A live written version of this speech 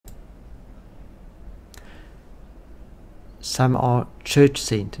Some are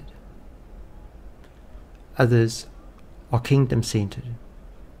church-centered. Others are kingdom-centered.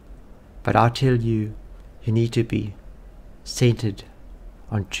 But I tell you, you need to be centered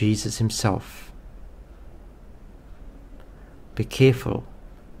on Jesus himself. Be careful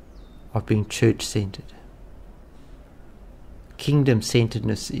of being church-centered.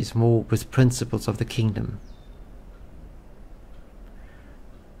 Kingdom-centeredness is more with principles of the kingdom.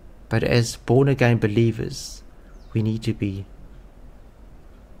 But as born-again believers, we need to be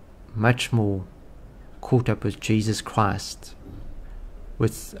much more caught up with Jesus Christ,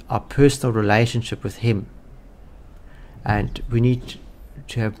 with our personal relationship with him. And we need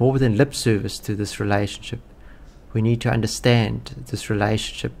to have more than lip service to this relationship. We need to understand this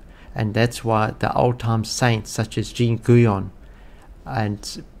relationship, and that's why the old-time saints such as Jean Guyon,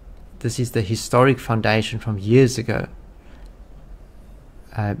 and this is the historic foundation from years ago.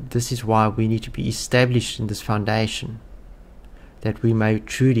 This is why we need to be established in this foundation, that we may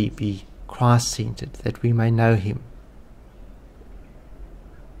truly be Christ-centered, that we may know him.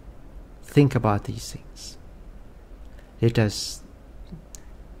 Think about these things. Let us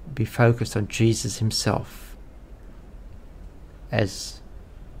be focused on Jesus himself as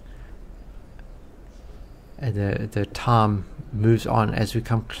the time moves on, as we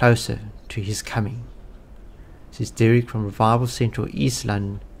come closer to his coming. This is Derek from Revival Central, East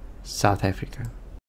London, South Africa.